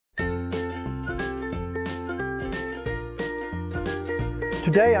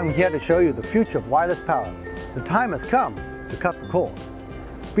Today I'm here to show you the future of wireless power. The time has come to cut the cord.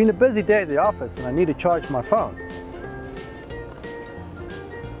 It's been a busy day at the office and I need to charge my phone.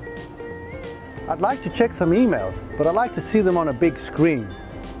 I'd like to check some emails, but I'd like to see them on a big screen.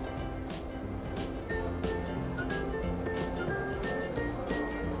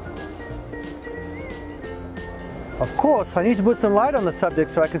 Of course, I need to put some light on the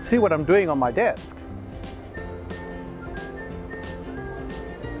subject so I can see what I'm doing on my desk.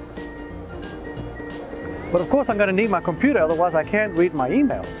 But of course I'm going to need my computer, otherwise I can't read my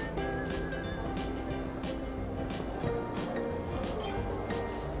emails.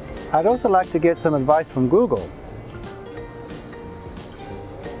 I'd also like to get some advice from Google.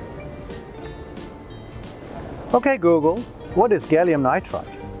 Okay Google, what is gallium nitride?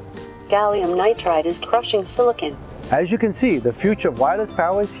 Gallium nitride is crushing silicon. As you can see, the future of wireless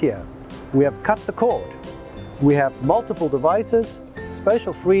power is here. We have cut the cord. We have multiple devices,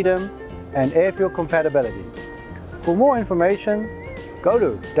 spatial freedom, and air-fuel compatibility. For more information, go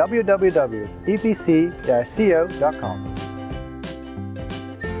to www.epc-co.com.